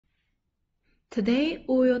Today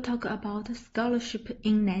we will talk about scholarship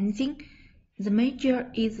in Nanjing. The major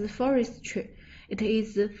is forestry. It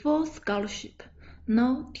is full scholarship,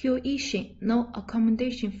 no tuition, no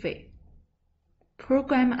accommodation fee.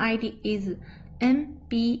 Program ID is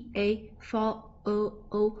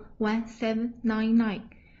MBA4001799.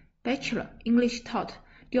 Bachelor, English taught.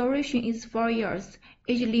 Duration is 4 years.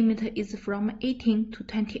 Age limit is from 18 to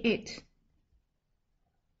 28.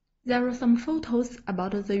 There are some photos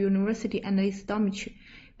about the university and its dormitory.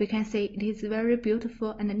 We can say it is very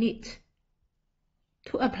beautiful and neat.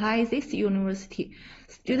 To apply this university,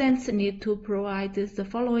 students need to provide the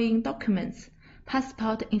following documents: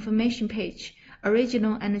 passport information page,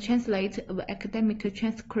 original and translate of academic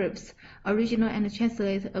transcripts, original and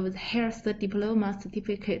translate of the health diploma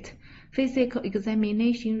certificate, physical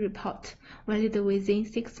examination report, valid within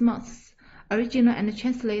 6 months, original and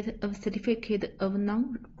translate of certificate of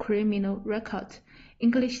non-criminal record,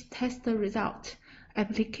 English test result,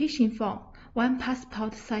 application form, 1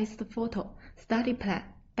 passport-sized photo, study plan,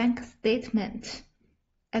 bank statement,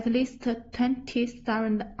 at least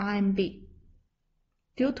 20,000 RMB.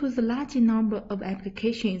 Due to the large number of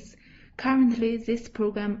applications, currently this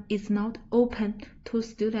program is not open to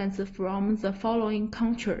students from the following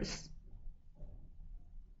countries: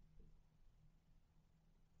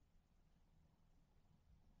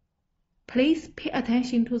 Please pay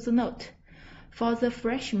attention to the note. For the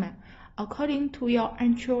freshmen, according to your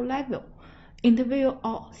entry level, interview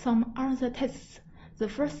or some other tests, the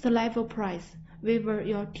first level price, waiver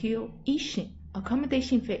your tuition,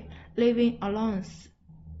 accommodation fee, living allowance,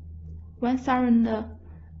 1,000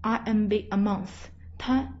 RMB a month,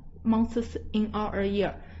 10 months in a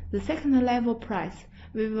year. The second level price,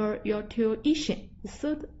 waiver your tuition. The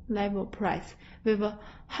third level price, waiver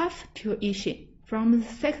half tuition from the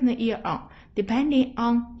second year on, depending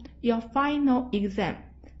on your final exam.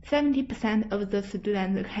 70% of the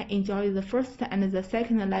students can enjoy the first and the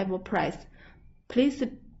second level price. Please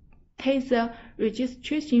pay the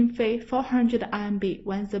registration fee 400 RMB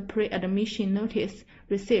when the pre-admission notice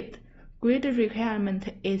received. Grade requirement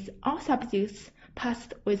is all subjects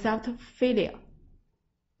passed without failure.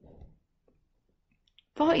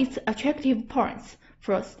 For its attractive points,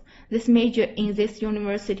 first, this major in this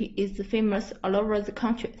university is famous all over the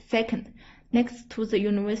country. Second, next to the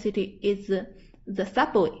university is the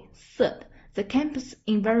subway. Third, the campus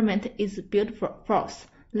environment is beautiful. Fourth,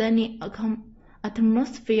 learning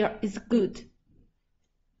atmosphere is good.